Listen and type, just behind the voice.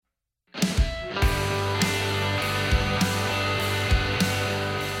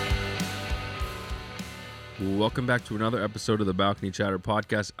Welcome back to another episode of the Balcony Chatter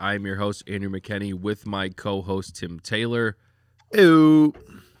podcast. I am your host, Andrew McKenney, with my co-host, Tim Taylor. Ew.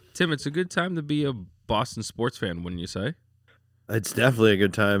 Tim, it's a good time to be a Boston sports fan, wouldn't you say? It's definitely a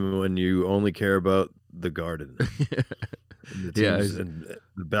good time when you only care about the Garden. And the teams and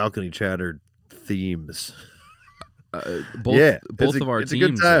the Balcony Chatter themes. Both of our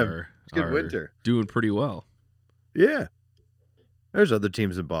teams are winter. Doing pretty well. Yeah. There's other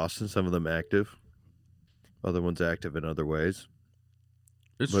teams in Boston, some of them active. Other ones active in other ways.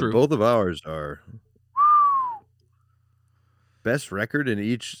 It's but true. Both of ours are best record in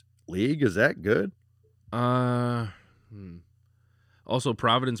each league. Is that good? Also,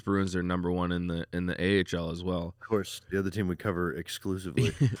 Providence Bruins are number one in the AHL as well. Of course, the other team we cover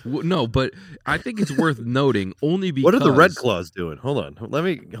exclusively. No, but I think it's worth noting only because... What are the Red Claws doing? Hold on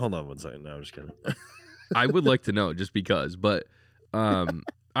one second. No, I'm just kidding. I would like to know just because, but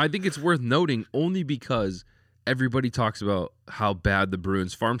I think it's worth noting only because everybody talks about how bad the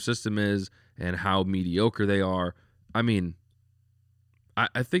Bruins farm system is and how mediocre they are. I mean,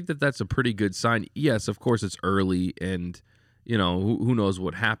 I think that's a pretty good sign. Yes, of course it's early and, you know, who knows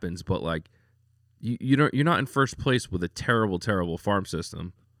what happens, but like you're not in first place with a terrible, terrible farm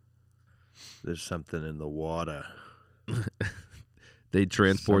system. There's something in the water. They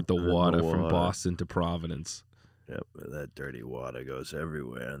transport the water from Boston to Providence. Yep, that dirty water goes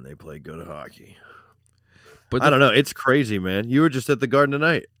everywhere, and they play good hockey. But I don't know. It's crazy, man. You were just at the Garden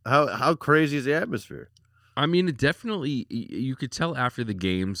tonight. How crazy is the atmosphere? I mean, it definitely, you could tell after the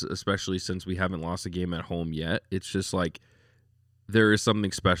games, especially since we haven't lost a game at home yet. It's just like there is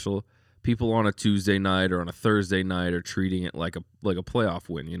something special. People on a Tuesday night or on a Thursday night are treating it like a playoff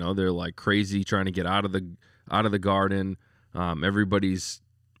win. You know, they're like crazy trying to get out of the Garden. Everybody's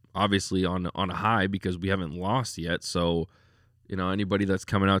obviously on a high because we haven't lost yet. So, you know, anybody that's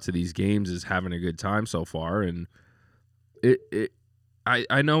coming out to these games is having a good time so far. And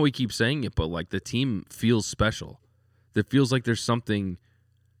I know we keep saying it, but like the team feels special. It feels like there's something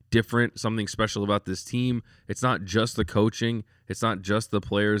different, something special about this team. It's not just the coaching. It's not just the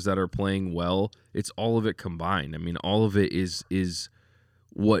players that are playing well. It's all of it combined. I mean, all of it is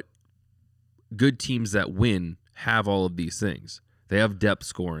what good teams that win have all of these things. They have depth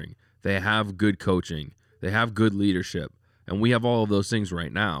scoring. They have good coaching. They have good leadership. And we have all of those things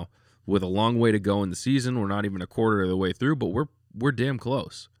right now. With a long way to go in the season, we're not even a quarter of the way through, but we're damn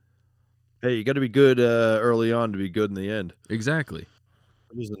close. Hey, you got to be good early on to be good in the end. Exactly.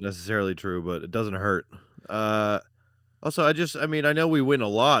 It isn't necessarily true, but it doesn't hurt. Also, I know we win a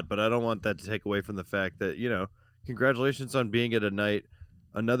lot, but I don't want that to take away from the fact that, you know, congratulations on being at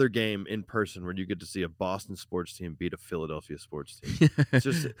another game in person where you get to see a Boston sports team beat a Philadelphia sports team.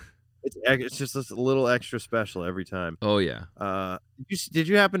 It's just a little extra special every time. Oh yeah. Did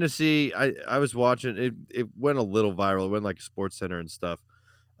you happen to see? I was watching it. It went a little viral. It went like Sports Center and stuff.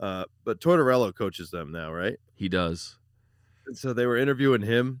 But Tortorella coaches them now, right? He does. And so they were interviewing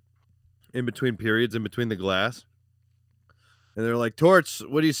him in between periods, in between the glass. And they're like, Torts,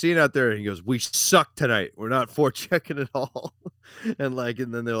 what are you seeing out there? And he goes, we suck tonight. We're not forechecking at all. and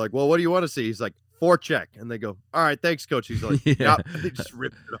then they're like, well, what do you want to see? He's like, forecheck. And they go, all right, thanks, coach. He's like, yeah. They just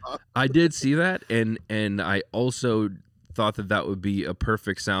ripped it off. I did see that. And I also thought that would be a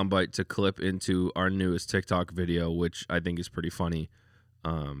perfect soundbite to clip into our newest TikTok video, which I think is pretty funny.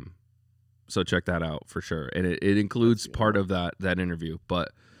 So check that out for sure. And it includes part of that interview,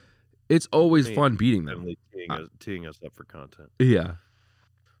 but it's always fun beating them. Teeing us up for content. Yeah.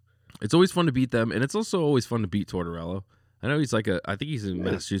 It's always fun to beat them, and it's also always fun to beat Tortorella. I know he's I think he's a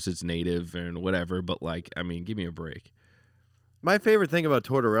Massachusetts native and whatever, but like, I mean, give me a break. My favorite thing about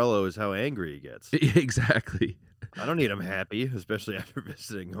Tortorella is how angry he gets. Exactly. I don't need him happy, especially after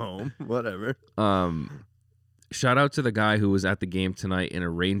visiting home. Whatever. Shout out to the guy who was at the game tonight in a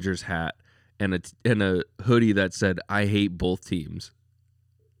Rangers hat and a hoodie that said, I hate both teams.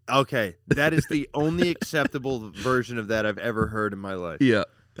 Okay, that is the only acceptable version of that I've ever heard in my life. Yeah.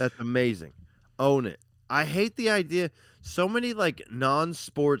 That's amazing. Own it. I hate the idea. So many like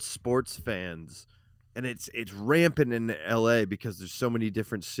non-sports fans, and it's rampant in LA because there's so many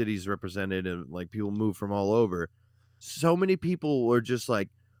different cities represented and like people move from all over. So many people were just like,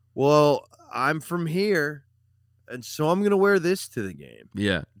 well, I'm from here, and so I'm going to wear this to the game.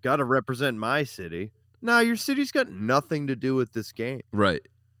 Yeah. Got to represent my city. No, your city's got nothing to do with this game. Right.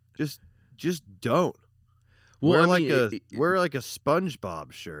 Just don't. Well, wear like a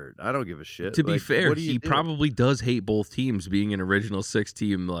SpongeBob shirt. I don't give a shit. To be fair, he probably does hate both teams, being an original six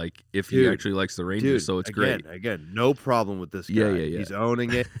team. Like if he actually likes the Rangers, so it's great. Again, no problem with this guy. Yeah. He's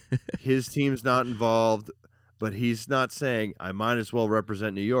owning it. His team's not involved, but he's not saying I might as well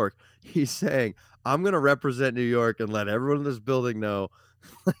represent New York. He's saying I'm gonna represent New York and let everyone in this building know.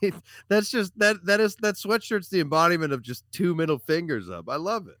 Like, that's just that sweatshirt's the embodiment of just two middle fingers up. I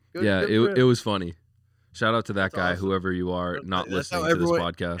love it. Yeah, Good for it him. was funny. Shout out to that That's guy, awesome. whoever you are, not That's how listening to this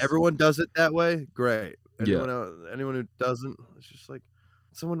podcast. everyone does it that way. Great. Yeah. Anyone who doesn't, it's just like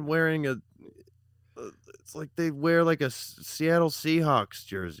someone wearing it's like they wear like a Seattle Seahawks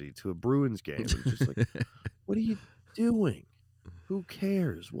jersey to a Bruins game. It's just like, what are you doing? Who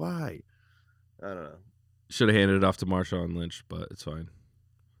cares? Why? I don't know. Should have handed it off to Marshawn Lynch, but it's fine.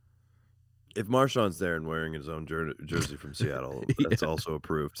 If Marshawn's there and wearing his own jersey from Seattle, that's also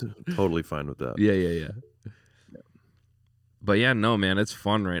approved. Totally fine with that. Yeah. But yeah, no, man, it's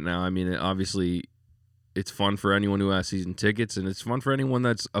fun right now. I mean, obviously, it's fun for anyone who has season tickets, and it's fun for anyone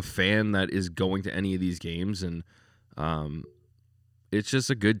that's a fan that is going to any of these games. And it's just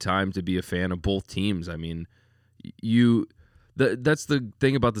a good time to be a fan of both teams. I mean, that's the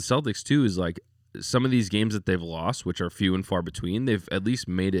thing about the Celtics too, is like some of these games that they've lost, which are few and far between, they've at least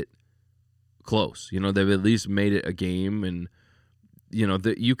made it close. You know, they've at least made it a game, and you know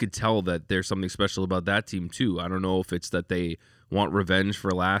that you could tell that there's something special about that team too. I don't know if it's that they want revenge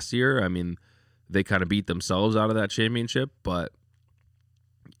for last year. I mean, they kind of beat themselves out of that championship, but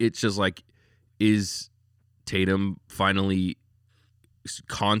it's just like, is Tatum finally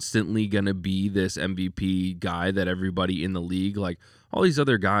constantly going to be this MVP guy that everybody in the league, like all these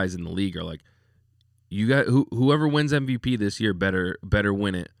other guys in the league, are like, you got whoever wins MVP this year better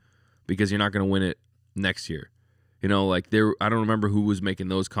win it, because you're not going to win it next year. You know, like I don't remember who was making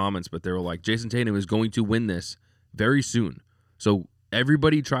those comments, but they were like, Jason Tatum is going to win this very soon. So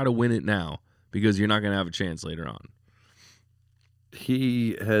everybody try to win it now, because you're not going to have a chance later on.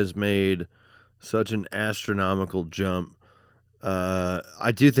 He has made such an astronomical jump.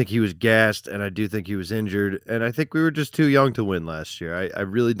 I do think he was gassed, and I do think he was injured, and I think we were just too young to win last year. I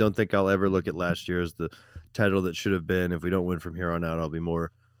really don't think I'll ever look at last year as the title that should have been. If we don't win from here on out, I'll be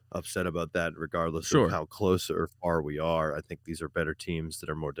more upset about that, regardless of how close or far we are. I think these are better teams that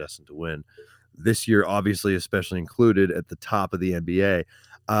are more destined to win this year, obviously, especially included at the top of the NBA.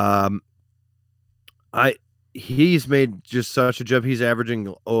 He's made just such a jump. He's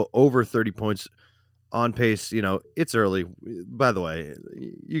averaging over 30 points on pace. You know, it's early. By the way,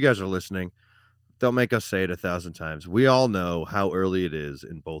 you guys are listening. Don't make us say it 1,000 times. We all know how early it is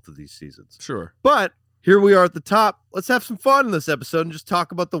in both of these seasons. Sure. But here we are at the top. Let's have some fun in this episode and just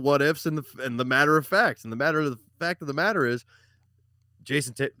talk about the what ifs and the matter of facts. And the fact of the matter is,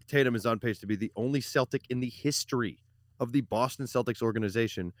 Jason Tatum is on pace to be the only Celtic in the history of the Boston Celtics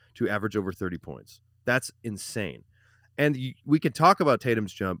organization to average over 30 points. That's insane. And we can talk about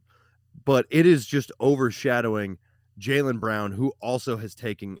Tatum's jump, but it is just overshadowing Jaylen Brown, who also has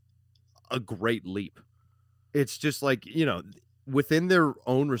taken a great leap. It's just like, you know, within their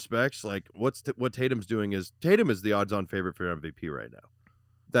own respects, like what Tatum's doing is Tatum is the odds-on favorite for MVP right now.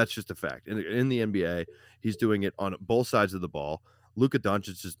 That's just a fact. In the NBA, he's doing it on both sides of the ball. Luka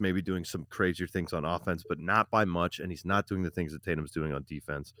Doncic is maybe doing some crazier things on offense, but not by much, and he's not doing the things that Tatum's doing on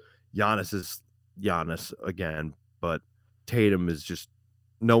defense. Giannis is Giannis again, but Tatum is just,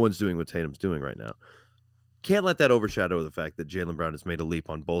 no one's doing what Tatum's doing right now. Can't let that overshadow the fact that Jaylen Brown has made a leap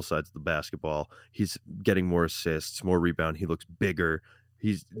on both sides of the basketball. He's getting more assists, more rebound. He looks bigger.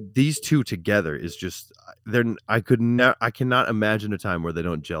 These two together is just, I cannot imagine a time where they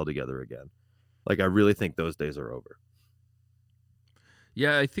don't gel together again. Like, I really think those days are over.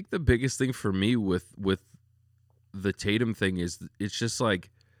 Yeah, I think the biggest thing for me with the Tatum thing is, it's just like,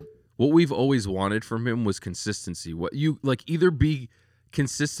 what we've always wanted from him was consistency. What you like, either be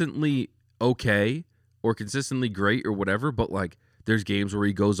consistently okay or consistently great or whatever, but like there's games where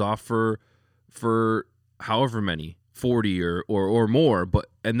he goes off for however many, 40 or more,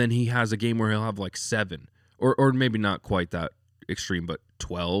 and then he has a game where he'll have like 7 or maybe not quite that extreme, but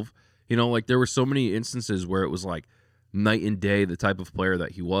 12. You know, like there were so many instances where it was like night and day, the type of player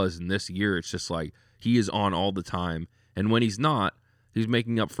that he was. And this year it's just like he is on all the time, and when he's not, he's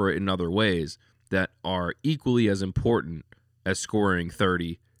making up for it in other ways that are equally as important as scoring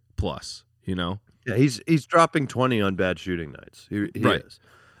 30 plus, you know? Yeah, he's dropping 20 on bad shooting nights. He Right.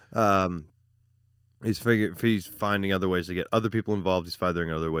 is. He's finding other ways to get other people involved. He's finding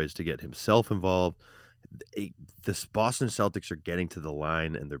other ways to get himself involved. The Boston Celtics are getting to the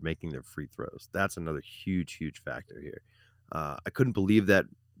line and they're making their free throws. That's another huge factor here. I couldn't believe that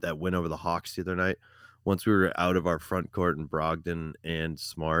win over the Hawks the other night. Once we were out of our front court in Brogdon and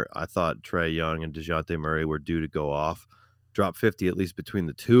Smart, I thought Trae Young and DeJounte Murray were due to go off, drop 50 at least between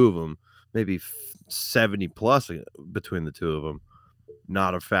the two of them, maybe 70 plus between the two of them.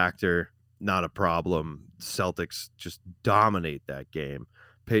 Not a factor, not a problem. Celtics just dominate that game.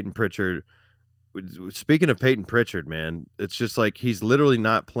 Peyton Pritchard Speaking of Peyton Pritchard, man, it's just like he's literally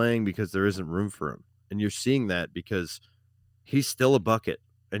not playing because there isn't room for him. And you're seeing that because he's still a bucket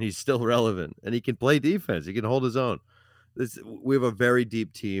and he's still relevant and he can play defense. He can hold his own. We have a very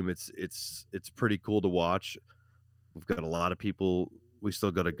deep team. It's pretty cool to watch. We've got a lot of people we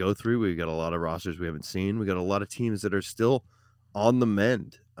still got to go through. We've got a lot of rosters we haven't seen. We got a lot of teams that are still on the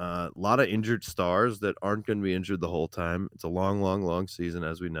mend. A lot of injured stars that aren't going to be injured the whole time. It's a long season,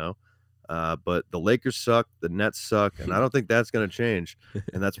 as we know. But the Lakers suck, the Nets suck, and I don't think that's going to change.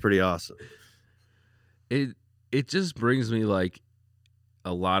 And that's pretty awesome. It just brings me like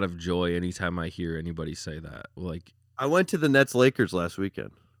a lot of joy anytime I hear anybody say that. Like, I went to the Nets Lakers last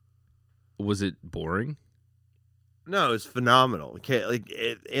weekend. Was it boring? No, it was phenomenal. Okay, like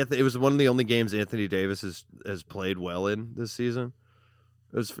it was one of the only games Anthony Davis has played well in this season.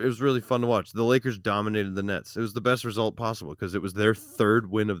 It was really fun to watch. The Lakers dominated the Nets. It was the best result possible because it was their third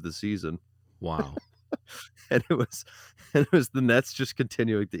win of the season. Wow. and it was the Nets just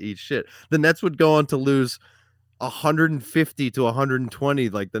continuing to eat shit. The Nets would go on to lose 150 to 120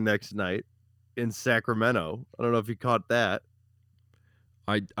 like the next night in Sacramento. I don't know if you caught that.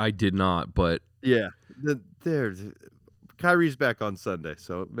 I did not, but yeah, Kyrie's back on Sunday,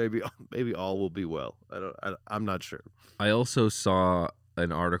 so maybe all will be well. I'm not sure. I also saw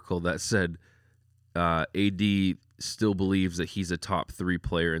an article that said AD still believes that he's a top 3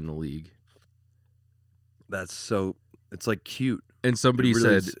 player in the league. It's like cute. And somebody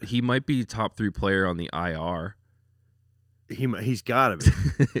really said he might be top 3 player on the IR. He's got to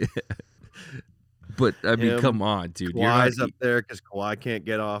be. But I mean, come on, dude. Kawhi's up there because Kawhi can't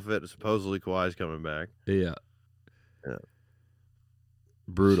get off it. Supposedly Kawhi's coming back. Yeah.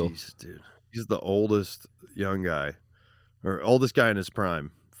 Brutal. Jeez, dude. He's the oldest young guy. Or oldest guy in his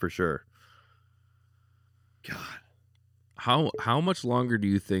prime, for sure. God. How much longer do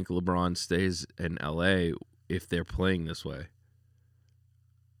you think LeBron stays in LA if they're playing this way?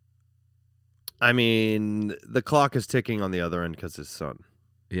 I mean, the clock is ticking on the other end because his son.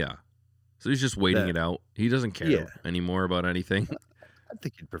 Yeah. So he's just waiting it out. He doesn't care anymore about anything. I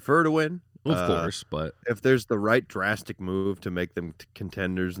think he'd prefer to win. Well, of course, but if there's the right drastic move to make them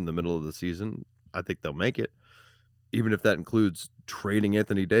contenders in the middle of the season, I think they'll make it. Even if that includes trading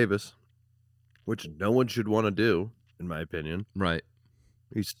Anthony Davis, which no one should want to do, in my opinion. Right.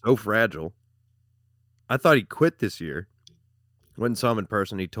 He's so fragile. I thought he quit this year. Went and saw him in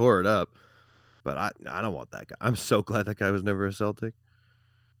person. He tore it up. But I don't want that guy. I'm so glad that guy was never a Celtic.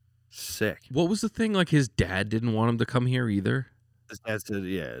 Sick. What was the thing? Like his dad didn't want him to come here either? His dad said,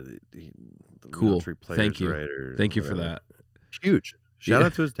 the cool. Thank you. Thank you for that. Huge. Shout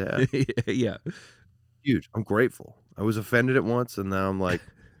out to his dad. Yeah. Huge. I'm grateful. I was offended at once, and now I'm like,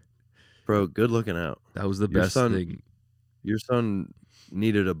 bro, good looking out. That was the best thing. Your son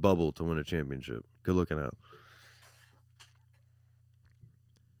needed a bubble to win a championship. Good looking out.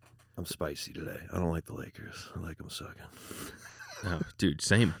 I'm spicy today. I don't like the Lakers. I like them sucking. Oh, dude,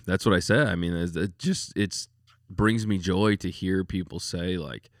 same. That's what I said. I mean, it brings me joy to hear people say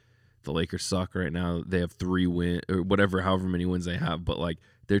like the Lakers suck right now. They have 3 wins or whatever, however many wins they have, but like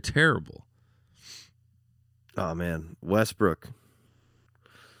they're terrible. Oh man, Westbrook.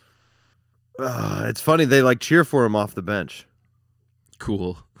 It's funny they like cheer for him off the bench.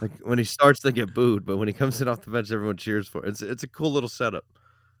 Cool. Like when he starts, they get booed, but when he comes in off the bench, everyone cheers for it. It's a cool little setup.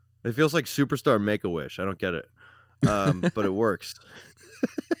 It feels like Superstar Make-A-Wish. I don't get it. But it works.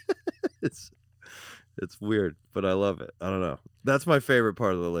 It's weird, but I love it. I don't know. That's my favorite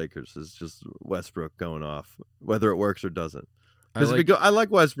part of the Lakers is just Westbrook going off, whether it works or doesn't. Because I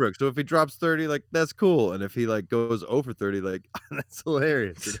like Westbrook, so if he drops 30, like that's cool, and if he like goes over 30, like that's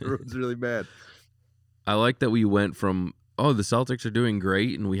hilarious. And everyone's really mad. I like that we went from the Celtics are doing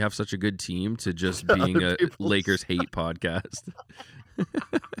great and we have such a good team to just being a Lakers hate podcast.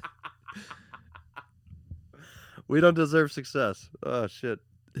 We don't deserve success. Oh shit!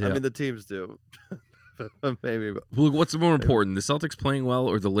 Yeah. I mean, the teams do. Maybe. Well, what's more important, the Celtics playing well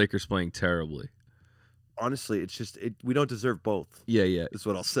or the Lakers playing terribly? Honestly, it's just we don't deserve both. Yeah. Is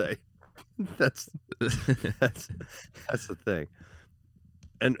what I'll say. That's the thing.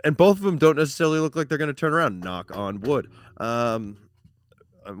 And both of them don't necessarily look like they're going to turn around. Knock on wood. One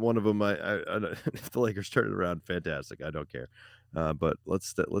of them, I if the Lakers turn it around, fantastic. I don't care. But let's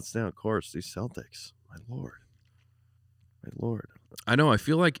stay on course. These Celtics, my lord. I know. I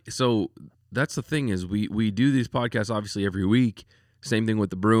feel like that's the thing is we do these podcasts obviously every week. Same thing with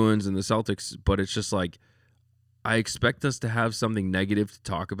the Bruins and the Celtics, but it's just like I expect us to have something negative to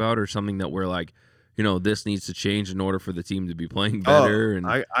talk about or something that we're like, this needs to change in order for the team to be playing better. And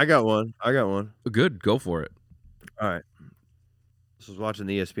I got one. Good, go for it. All right. I was watching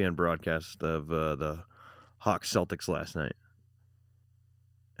the ESPN broadcast of the Hawks Celtics last night,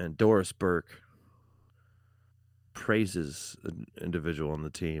 and Doris Burke praises an individual on the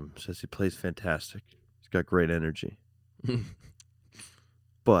team, says he plays fantastic. He's got great energy.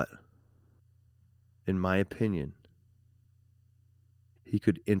 But, in my opinion, he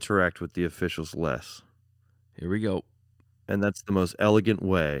could interact with the officials less. Here we go. And that's the most elegant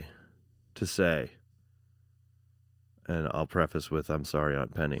way to say, and I'll preface with, I'm sorry,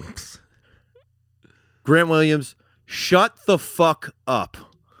 Aunt Penny. Grant Williams, shut the fuck up.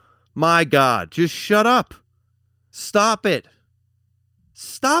 My God, just shut up. Stop it.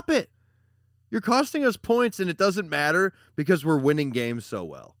 Stop it. You're costing us points and it doesn't matter because we're winning games so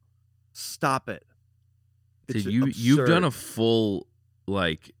well. Stop it. Dude, you've done a full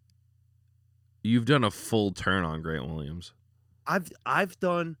turn on Grant Williams. I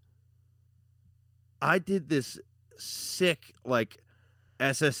did this sick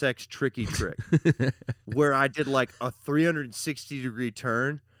SSX tricky trick where I did like a 360-degree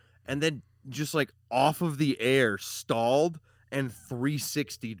turn and then just off of the air stalled and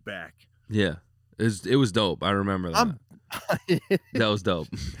 360'd back. Yeah. It was dope. I remember that. That was dope.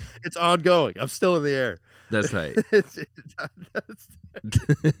 It's ongoing. I'm still in the air. That's tight.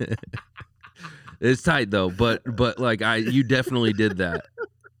 It's tight though, but you definitely did that.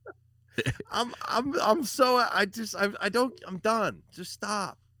 I'm done. Just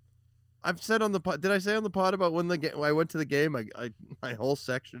stop. I've said on the pod. Did I say on the pod about when I went to the game? My whole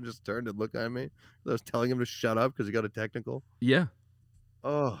section just turned and looked at me. I was telling him to shut up because he got a technical. Yeah.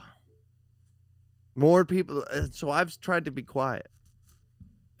 Oh. More people. So I've tried to be quiet.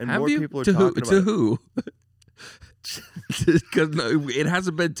 And have more you? People are talking about to who? Because it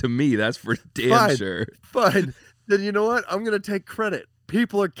hasn't been to me. That's for damn sure. Fine. Then you know what? I'm gonna take credit.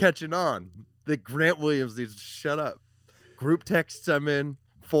 People are catching on that Grant Williams needs to shut up. Group texts I'm in,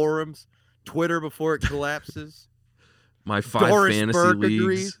 forums, Twitter before it collapses. My 5 Doris fantasy Burke leagues.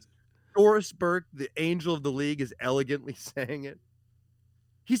 Agrees. Doris Burke, the angel of the league, is elegantly saying it.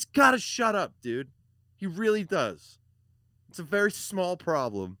 He's got to shut up, dude. He really does. It's a very small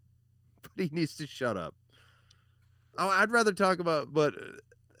problem, but he needs to shut up. I'd rather talk about, but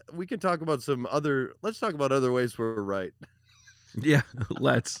we can talk about let's talk about other ways we're right. Yeah,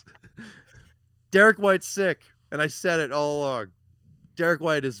 let's. Derek White's sick, and I said it all along. Derek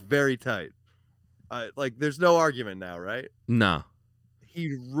White is very tight. There's no argument now, right? No.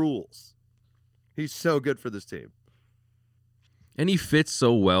 He rules. He's so good for this team. And he fits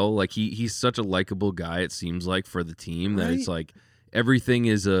so well. He's such a likable guy, it seems like, for the team that it's everything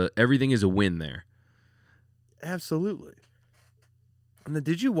is a win there. Absolutely. And then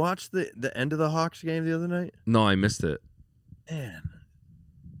did you watch the end of the Hawks game the other night? No, I missed it. Man.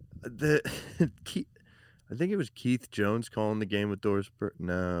 I think it was Keith Jones calling the game with Doris Burke.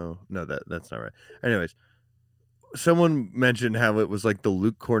 No, that's not right. Anyways, someone mentioned how it was like the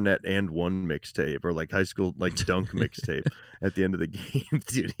Luke Cornett and one mixtape or high school dunk mixtape at the end of the game.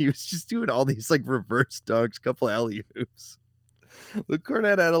 Dude, he was just doing all these reverse dunks, couple alley hoops. Luke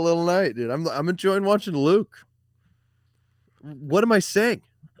Cornett had a little night, dude. I'm enjoying watching Luke. What am I saying?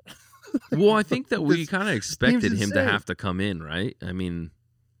 Well, I think that we kind of expected him to have to come in, right? I mean,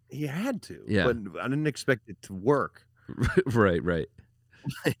 he had to, yeah. But I didn't expect it to work. Right.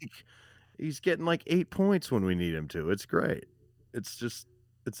 He's getting 8 points when we need him to. It's great.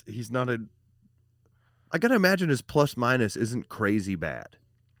 He's not I gotta imagine his plus minus isn't crazy bad.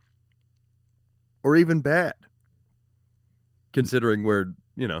 Or even bad. Considering we're,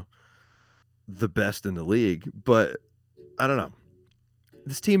 the best in the league. But I don't know.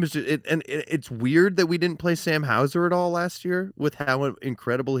 This team is just, it's weird that we didn't play Sam Hauser at all last year with how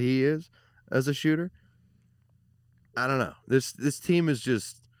incredible he is as a shooter. I don't know. This team is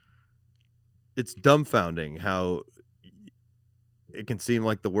just, it's dumbfounding how it can seem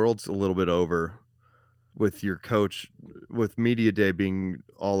like the world's a little bit over with your coach, with media day being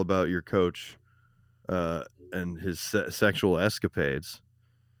all about your coach and his sexual escapades.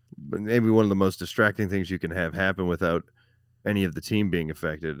 But maybe one of the most distracting things you can have happen without any of the team being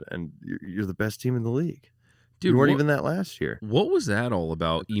affected, and you're the best team in the league. Dude, you weren't even that last year. What was that all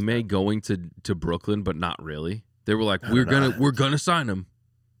about? Ime going to Brooklyn, but not really. They were like, we're gonna sign him.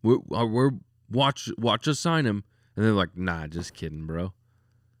 We're watch us sign him, and they're like, nah, just kidding, bro.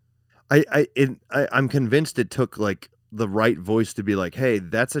 I'm convinced it took the right voice to be like, hey,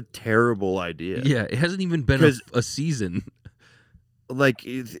 that's a terrible idea. Yeah, it hasn't even been a season.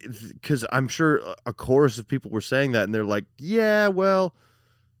 Because I'm sure a chorus of people were saying that, and they're like, yeah, well,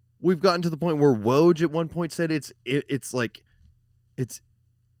 we've gotten to the point where Woj at one point said it's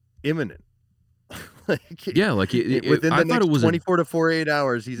imminent. Yeah, like Within I the thought next it was 24 to 48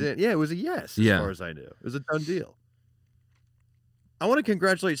 hours, he's in. Yeah, it was a yes, as Yeah. far as I knew. It was a done deal. I want to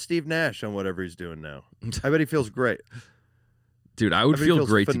congratulate Steve Nash on whatever he's doing now. I bet he feels great. Dude, I would bet he feel feels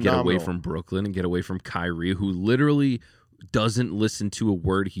great to get away phenomenal. from Brooklyn and get away from Kyrie, who literally doesn't listen to a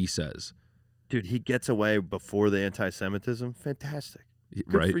word he says. Dude, he gets away before the anti-Semitism. Fantastic.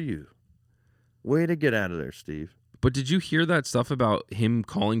 Good Right? for you. Way to get out of there, Steve. But did you hear that stuff about him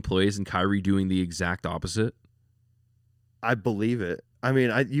calling plays and Kyrie doing the exact opposite? I believe it. I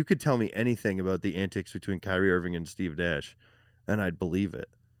mean, you could tell me anything about the antics between Kyrie Irving and Steve Nash, and I'd believe it.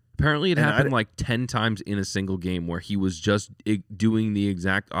 Apparently, it And happened like 10 times in a single game where he was just doing the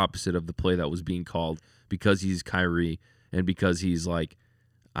exact opposite of the play that was being called because he's Kyrie and because he's like,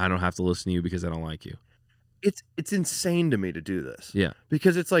 I don't have to listen to you because I don't like you. It's insane to me to do this. Yeah.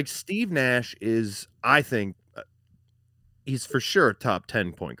 Because it's like Steve Nash is, I think, he's for sure a top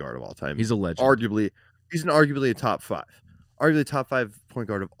 10 point guard of all time. He's a legend. He's arguably a top 5. Arguably top 5 point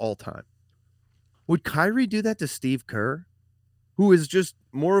guard of all time. Would Kyrie do that to Steve Kerr? Who is just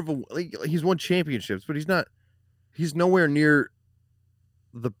more of a, like, he's won championships, but he's nowhere near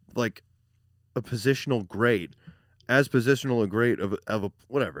the, like, a positional great, as positional a great of a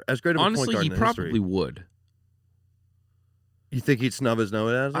whatever, as great of a point Honestly, guard he in probably history. would. You think he'd snub his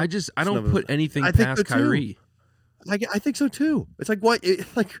nose at him? I don't put anything I think past so, too. Kyrie. I think so too. It's like, what?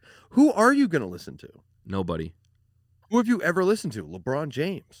 Like, who are you going to listen to? Nobody. Who have you ever listened to? LeBron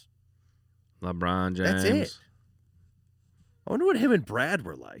James. LeBron James. That's it. I wonder what him and Brad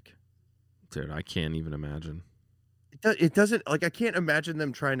were like. Dude, I can't even imagine. It doesn't, like, I can't imagine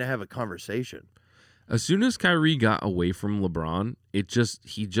them trying to have a conversation. As soon as Kyrie got away from LeBron,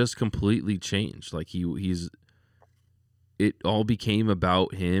 he just completely changed. Like it all became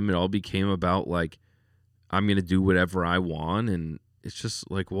about him. It all became about, like, I'm going to do whatever I want. And it's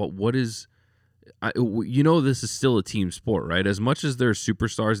just like, what is, this is still a team sport, right? As much as there are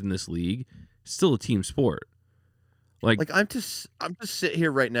superstars in this league, it's still a team sport. Like I'm just sit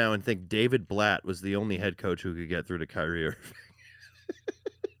here right now and think David Blatt was the only head coach who could get through to Kyrie Irving.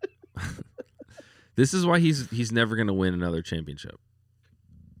 This is why he's never going to win another championship.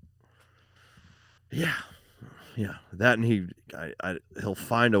 Yeah. That, and he'll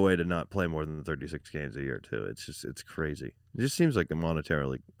find a way to not play more than 36 games a year too. It's crazy. It just seems like a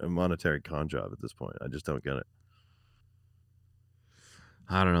monetary con job at this point. I just don't get it.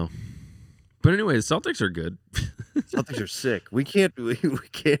 I don't know. But anyway, the Celtics are good. Celtics are sick. We can't.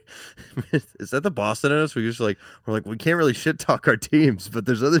 Is that the Boston in us? We're like we can't really shit talk our teams, but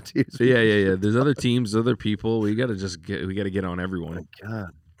there's other teams. Yeah. There's other teams, other people. We gotta get on everyone. Oh my God,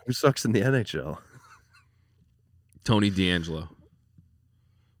 who sucks in the NHL? Tony D'Angelo.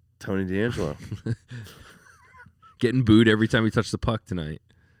 Getting booed every time he touched the puck tonight.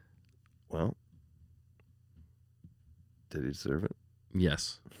 Well, did he deserve it?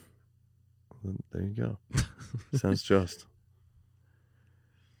 Yes. There you go. Sounds just.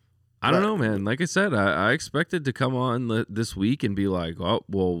 I don't know, man. Like I said, I expected to come on this week and be like, oh,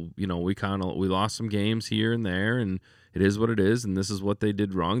 well, we lost some games here and there, and it is what it is, and this is what they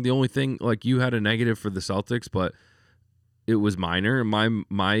did wrong. The only thing, like, you had a negative for the Celtics, but it was minor.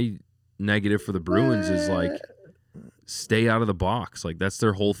 My negative for the Bruins is, like, stay out of the box. Like, that's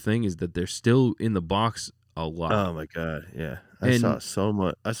their whole thing, is that they're still in the box a lot. Oh my God, yeah. I saw so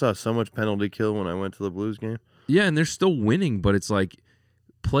much penalty kill when I went to the Blues game. Yeah, and they're still winning, but it's like,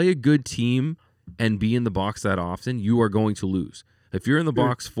 play a good team and be in the box that often, you are going to lose. If you're in the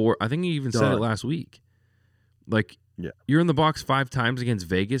box I think you even said it last week. Like, you're in the box 5 times against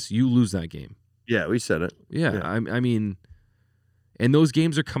Vegas, you lose that game. Yeah, we said it. Yeah. I mean, and those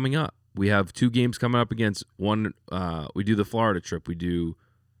games are coming up. We have 2 games coming up against one. We do the Florida trip.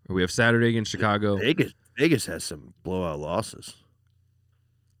 We have Saturday against Chicago. Vegas has some blowout losses.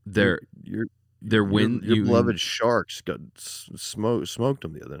 Your beloved Sharks got smoked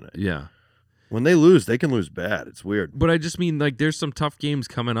them the other night. Yeah. When they lose, they can lose bad. It's weird. But I just mean, like, there's some tough games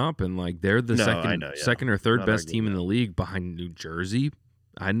coming up, and, like, they're the second or third best team in the league behind New Jersey.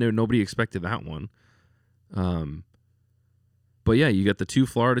 I know nobody expected that one. But yeah, you got the 2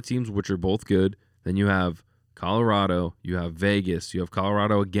 Florida teams, which are both good. Then you have Colorado, you have Vegas, you have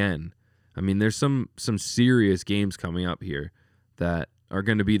Colorado again. I mean, there's some serious games coming up here that are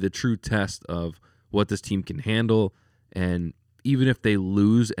going to be the true test of what this team can handle. And even if they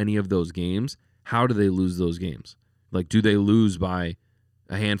lose any of those games, how do they lose those games? Like, do they lose by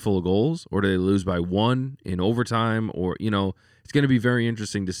a handful of goals, or do they lose by 1 in overtime? Or, it's going to be very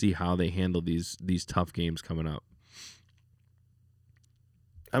interesting to see how they handle these tough games coming up.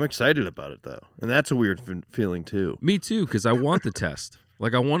 I'm excited about it, though. And that's a weird feeling, too. Me too, because I want the test.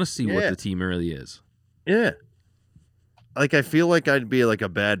 Like, I want to see what the team really is. Yeah. Like I feel like I'd be like a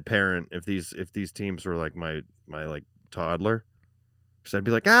bad parent if these teams were like my like toddler. Because I'd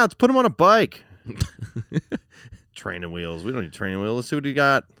be like, let's put him on a bike. Training wheels. We don't need training wheels. Let's see what he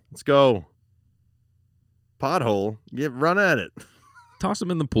got. Let's go. Pothole. Run at it. Toss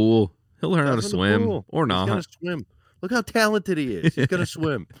him in the pool. He'll learn how to Toss him in the swim pool. or He's gonna not. swim. Look how talented he is. He's gonna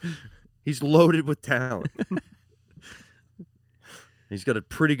swim. He's loaded with talent. He's got a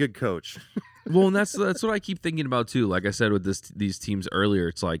pretty good coach. Well, and that's what I keep thinking about too. Like I said with these teams earlier,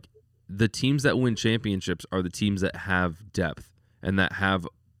 it's like the teams that win championships are the teams that have depth and that have,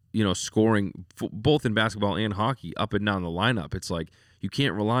 scoring both in basketball and hockey up and down the lineup. It's like you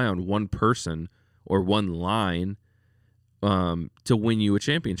can't rely on one person or one line to win you a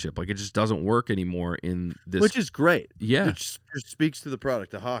championship. Like it just doesn't work anymore in this. Which is great. Yeah, It just speaks to the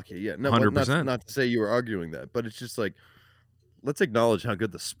product of hockey. Yeah, no, 100%. not to say you were arguing that, but it's just like, let's acknowledge how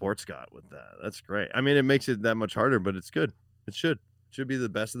good the sports got with that. That's great. I mean, it makes it that much harder, but it's good. It should be the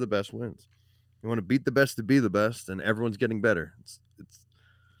best of the best wins. You want to beat the best to be the best, and everyone's getting better. It's.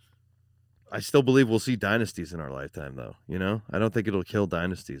 I still believe we'll see dynasties in our lifetime, though. I don't think it'll kill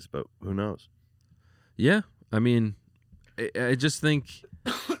dynasties, but who knows? Yeah, I mean, I just think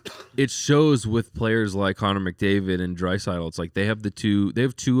it shows with players like Connor McDavid and Draisaitl. It's like they have two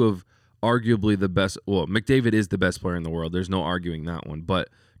of arguably the best. Well, McDavid is the best player in the world. There's no arguing that one. But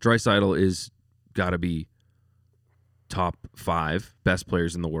Draisaitl is got to be top 5 best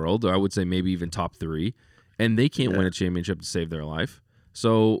players in the world. Or I would say maybe even top 3. And they can't win a championship to save their life.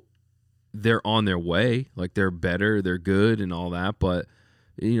 So they're on their way. Like they're better, they're good and all that. But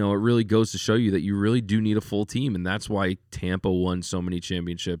it really goes to show you that you really do need a full team. And that's why Tampa won so many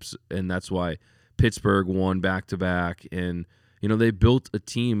championships. And that's why Pittsburgh won back-to-back. And, they built a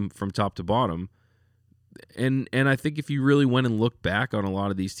team from top to bottom. And I think if you really went and looked back on a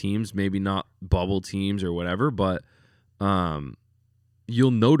lot of these teams, maybe not bubble teams or whatever, but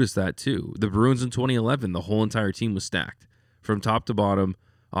you'll notice that too. The Bruins in 2011, the whole entire team was stacked from top to bottom.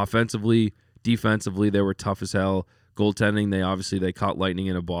 Offensively, defensively, they were tough as hell. Goaltending, they caught lightning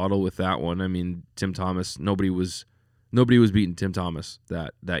in a bottle with that one. I mean, Tim Thomas, nobody was beating Tim Thomas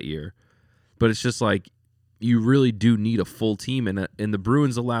that year. But it's just like you really do need a full team. And in the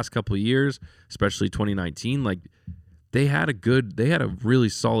Bruins the last couple of years, especially 2019, like they had a really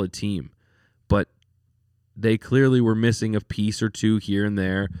solid team. But they clearly were missing a piece or two here and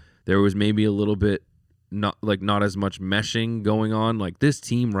there. There was maybe a little bit not as much meshing going on. Like this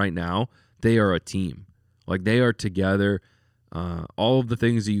team right now, they are a team. Like they are together. All of the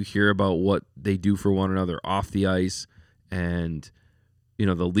things that you hear about what they do for one another off the ice and,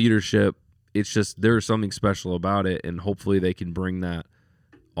 the leadership, it's just there's something special about it. And hopefully they can bring that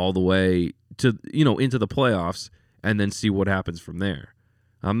all the way to, into the playoffs and then see what happens from there.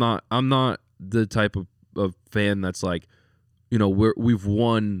 I'm not the type of fan that's like, we've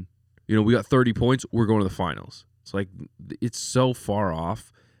won, we got 30 points, we're going to the finals. It's like, it's so far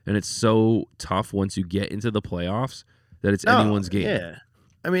off. And it's so tough once you get into the playoffs that it's anyone's game. Yeah,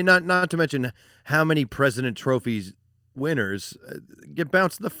 I mean, not to mention how many President Trophies winners get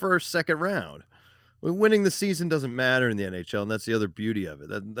bounced in the first, second round. Winning the season doesn't matter in the NHL, and that's the other beauty of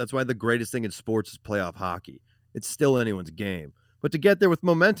it. That's why the greatest thing in sports is playoff hockey. It's still anyone's game, but to get there with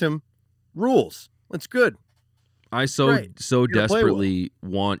momentum, rules. That's good. I so desperately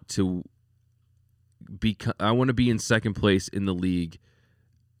want to be. I want to be in second place in the league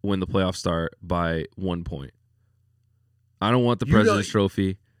when the playoffs start by 1 point. I don't want the President's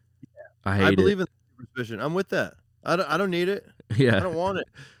Trophy. I believe in superstition. I'm with that. I don't need it. Yeah. I don't want it.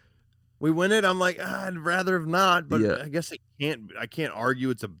 We win it. I'm like, I'd rather have not, but I guess I can't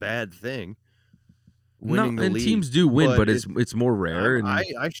argue it's a bad thing. Winning the league, teams do win, but it's more rare. And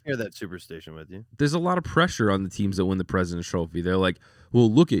I share that superstition with you. There's a lot of pressure on the teams that win the President's Trophy. They're like,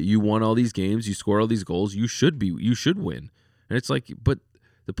 well, look at you won all these games, you scored all these goals, you should win. And it's like, but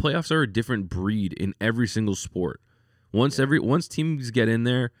the playoffs are a different breed in every single sport. Once teams get in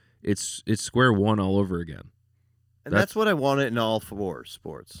there, it's square one all over again. And that's what I wanted in all 4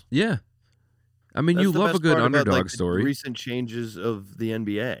 sports. Yeah. I mean, you love a good underdog story. The recent changes of the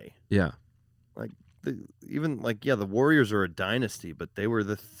NBA. Yeah. Like the Warriors are a dynasty, but they were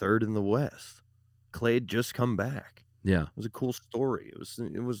the 3rd in the West. Clay had just come back. Yeah. It was a cool story.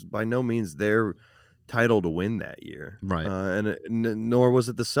 It was by no means their title to win that year. Right. And nor was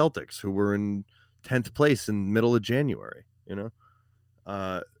it the Celtics, who were in 10th place in the middle of January,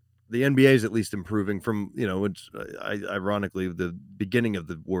 the NBA is at least improving from, ironically, the beginning of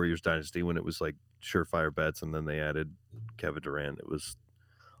the Warriors dynasty when it was like surefire bets and then they added Kevin Durant. It was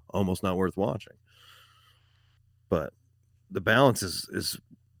almost not worth watching. But the balance is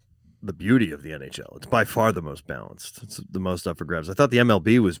the beauty of the NHL. It's by far the most balanced. It's the most up for grabs. I thought the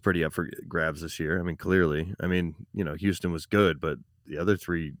MLB was pretty up for grabs this year. I mean, clearly. I mean, Houston was good, but the other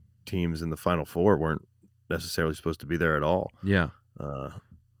three teams in the Final Four weren't necessarily supposed to be there at all. Yeah.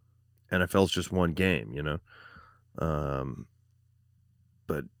 NFL's just one game,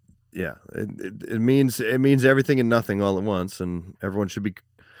 but yeah, it means everything and nothing all at once, and everyone should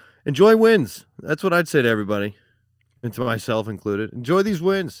enjoy wins. That's what I'd say to everybody, and to myself included. Enjoy these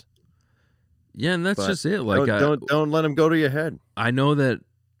wins. Yeah, and that's just it. Like, don't let them go to your head. I know that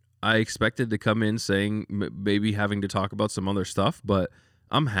I expected to come in saying maybe having to talk about some other stuff, but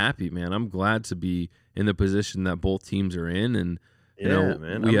I'm happy, man. I'm glad to be in the position that both teams are in, and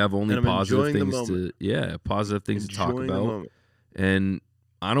man, we have only positive things to talk about. And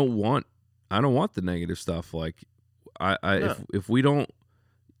I don't want the negative stuff. Like, if we don't,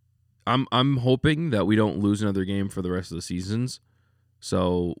 I'm hoping that we don't lose another game for the rest of the seasons.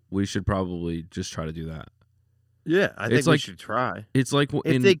 So we should probably just try to do that. Yeah, I think we should try. It's like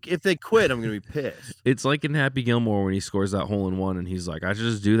if they quit, I'm going to be pissed. It's like in Happy Gilmore when he scores that hole-in-one, and he's like, I should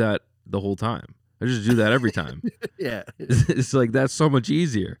just do that the whole time. I just do that every time. Yeah. It's like, that's so much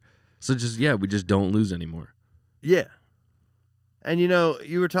easier. So we just don't lose anymore. Yeah. And,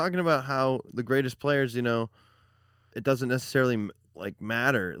 you were talking about how the greatest players, it doesn't necessarily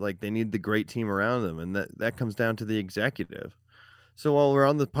matter. Like, they need the great team around them. And that comes down to the executive. So while we're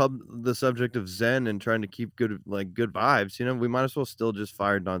on the subject of Zen and trying to keep good vibes, we might as well still just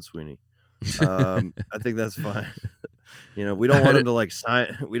fire Don Sweeney. I think that's fine. We don't want him to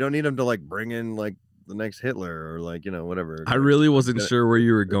sign. We don't need him to bring in the next Hitler or whatever. I really wasn't sure where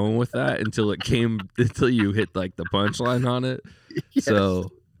you were going with that until you hit the punchline on it. Yes. So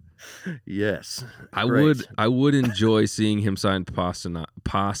yes, I would enjoy seeing him sign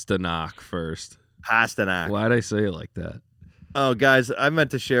Pasternak first. Pasternak. Why'd I say it like that? Oh, guys, I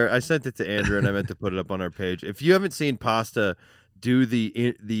meant to share. I sent it to Andrew, and I meant to put it up on our page. If you haven't seen Pasta do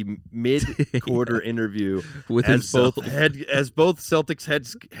the mid-quarter interview with as both Celtics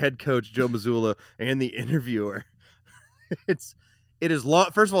head coach Joe Mazzulla and the interviewer, it is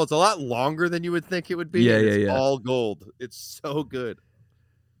long. First of all, it's a lot longer than you would think it would be. It's all gold. It's so good.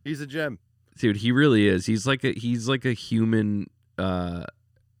 He's a gem, dude. He really is. He's like a human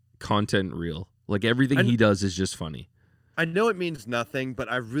content reel. Like, everything he does is just funny. I know it means nothing, but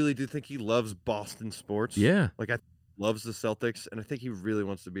I really do think he loves Boston sports. Yeah. I loves the Celtics, and I think he really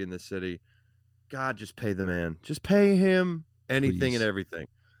wants to be in this city. God, just pay the man. Just pay him anything and everything.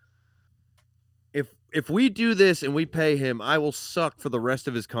 If we do this and we pay him, I will suck for the rest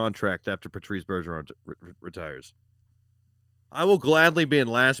of his contract after Patrice Bergeron retires. I will gladly be in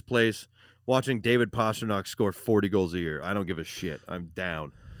last place watching David Pastrnak score 40 goals a year. I don't give a shit. I'm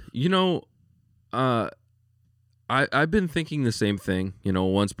down. I've been thinking the same thing,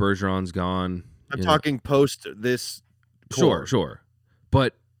 once Bergeron's gone. I'm talking post this core. Sure.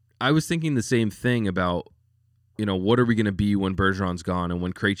 But I was thinking the same thing about, what are we going to be when Bergeron's gone and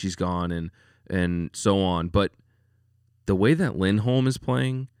when Krejci's gone and so on. But the way that Lindholm is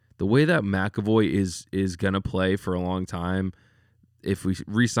playing, the way that McAvoy is going to play for a long time, if we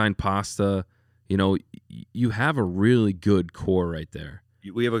re-sign Pasta, you have a really good core right there.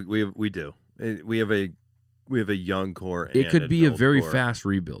 We do. We have a young core. It could be a very fast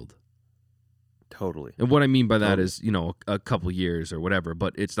rebuild. Totally. And what I mean by that is, a couple years or whatever,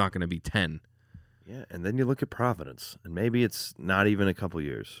 but it's not going to be 10. Yeah, and then you look at Providence, and maybe it's not even a couple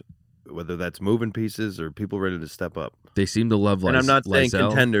years, whether that's moving pieces or people ready to step up. They seem to love And I'm not saying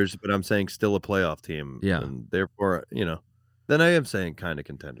contenders, but I'm saying still a playoff team. Yeah. And therefore, then I am saying kind of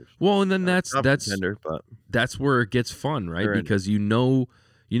contenders. Well, and then that's contender, but that's where it gets fun, right? Because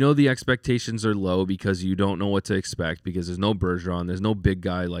the expectations are low because you don't know what to expect because there's no Bergeron, there's no big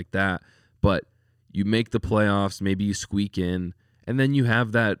guy like that. But you make the playoffs, maybe you squeak in, and then you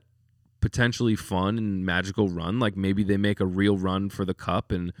have that potentially fun and magical run. Like, maybe they make a real run for the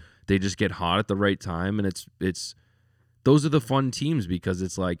cup and they just get hot at the right time. And it's those are the fun teams because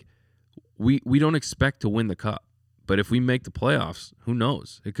it's like we don't expect to win the cup. But if we make the playoffs, who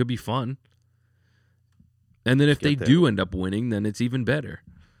knows? It could be fun. And then if they do end up winning, then it's even better.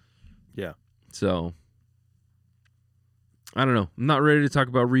 Yeah. So, I don't know. I'm not ready to talk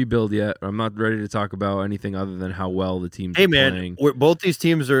about rebuild yet. I'm not ready to talk about anything other than how well the teams are playing. Both these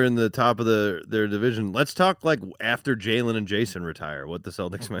teams are in the top of their division. Let's talk after Jalen and Jason retire, what the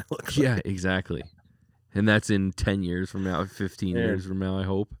Celtics might look like. Yeah, exactly. And that's in 10 years from now, 15 years from now, I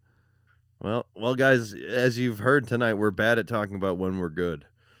hope. Well, guys, as you've heard tonight, we're bad at talking about when we're good.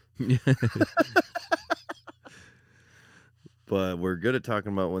 But we're good at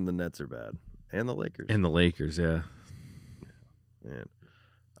talking about when the Nets are bad. And the Lakers. And the Lakers, yeah. Man.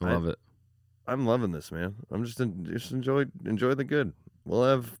 I love it. I'm loving this, man. I'm just enjoy the good. We'll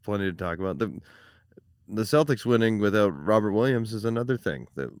have plenty to talk about. The Celtics winning without Robert Williams is another thing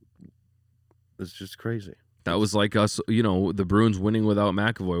that is just crazy. That was like us, the Bruins winning without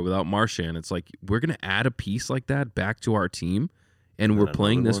McAvoy, without Marchand. It's like we're going to add a piece like that back to our team, and we're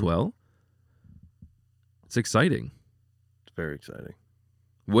playing this well. It's exciting. It's very exciting.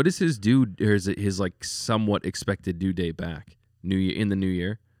 What is his due, or is it his like somewhat expected due date back? In the new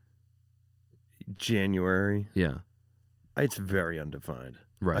year? January. Yeah. It's very undefined.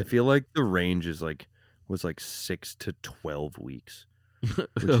 Right. I feel like the range was 6 to 12 weeks.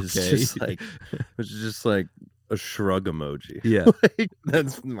 Which is just like a shrug emoji. Yeah.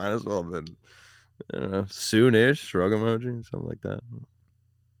 That's might as well have been, I don't know, soonish shrug emoji, something like that.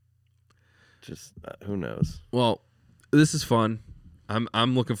 Just who knows? Well, this is fun.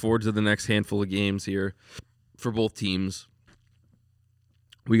 I'm looking forward to the next handful of games here for both teams.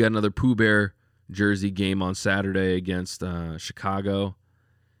 We got another Pooh Bear jersey game on Saturday against Chicago,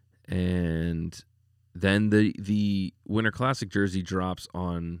 and then the Winter Classic jersey drops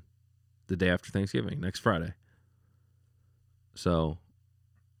on the day after Thanksgiving, next Friday. So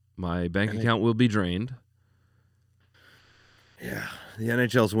my bank account will be drained. Yeah, the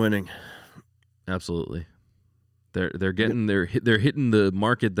NHL's winning. Absolutely. They're hitting the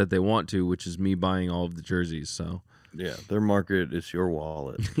market that they want to, which is me buying all of the jerseys. So yeah, their market is your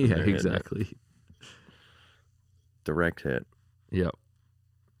wallet. Yeah, exactly. Direct hit. Yep.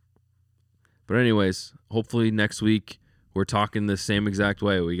 But anyways, hopefully next week we're talking the same exact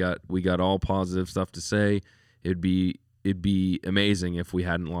way. We got all positive stuff to say. It'd be amazing if we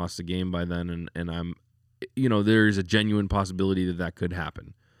hadn't lost a game by then, and I'm, there's a genuine possibility that could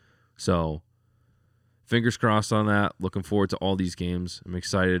happen. So fingers crossed on that. Looking forward to all these games. I'm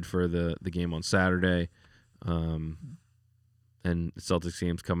excited for the game on Saturday, and the Celtics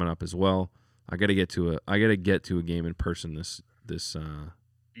game's coming up as well. I gotta get to a game in person this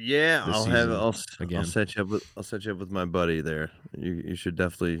Yeah, I'll set you up with my buddy there. You should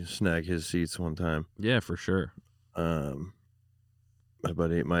definitely snag his seats one time. Yeah, for sure. My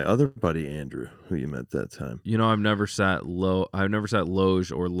other buddy Andrew, who you met that time. I've never sat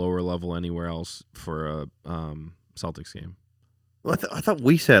loge or lower level anywhere else for a Celtics game. Well, I thought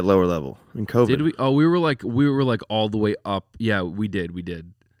we sat lower level in COVID. Did we? Oh, we were like all the way up. Yeah, we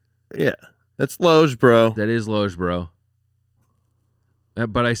did. Yeah, that's loge, bro. That is loge, bro.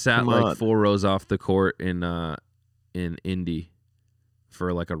 But I sat like 4 rows off the court in Indy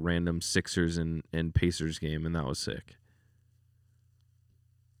for like a random Sixers and Pacers game, and that was sick.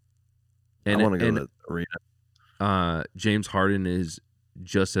 And I want to go to the arena. James Harden is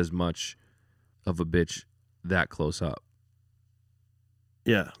just as much of a bitch that close up.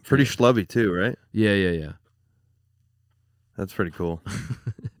 Yeah, pretty schlubby too, right? Yeah. That's pretty cool.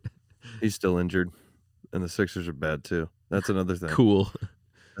 He's still injured, and the Sixers are bad too. That's another thing. Cool.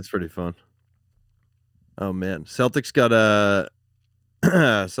 That's pretty fun. Oh man, Celtics got the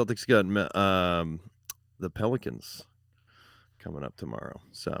Pelicans coming up tomorrow.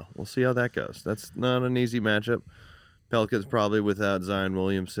 So we'll see how that goes. That's not an easy matchup. Pelicans probably without Zion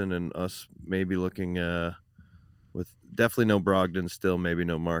Williamson, and us maybe looking with definitely no Brogdon still, maybe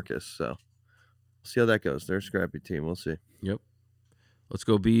no Marcus. So we'll see how that goes. They're a scrappy team. We'll see. Yep. Let's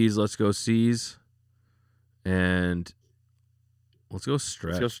go Bees. Let's go C's. And let's go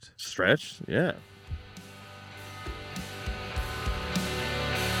Stretched. Let's go Stretched? Yeah.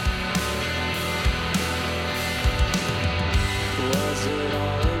 Was it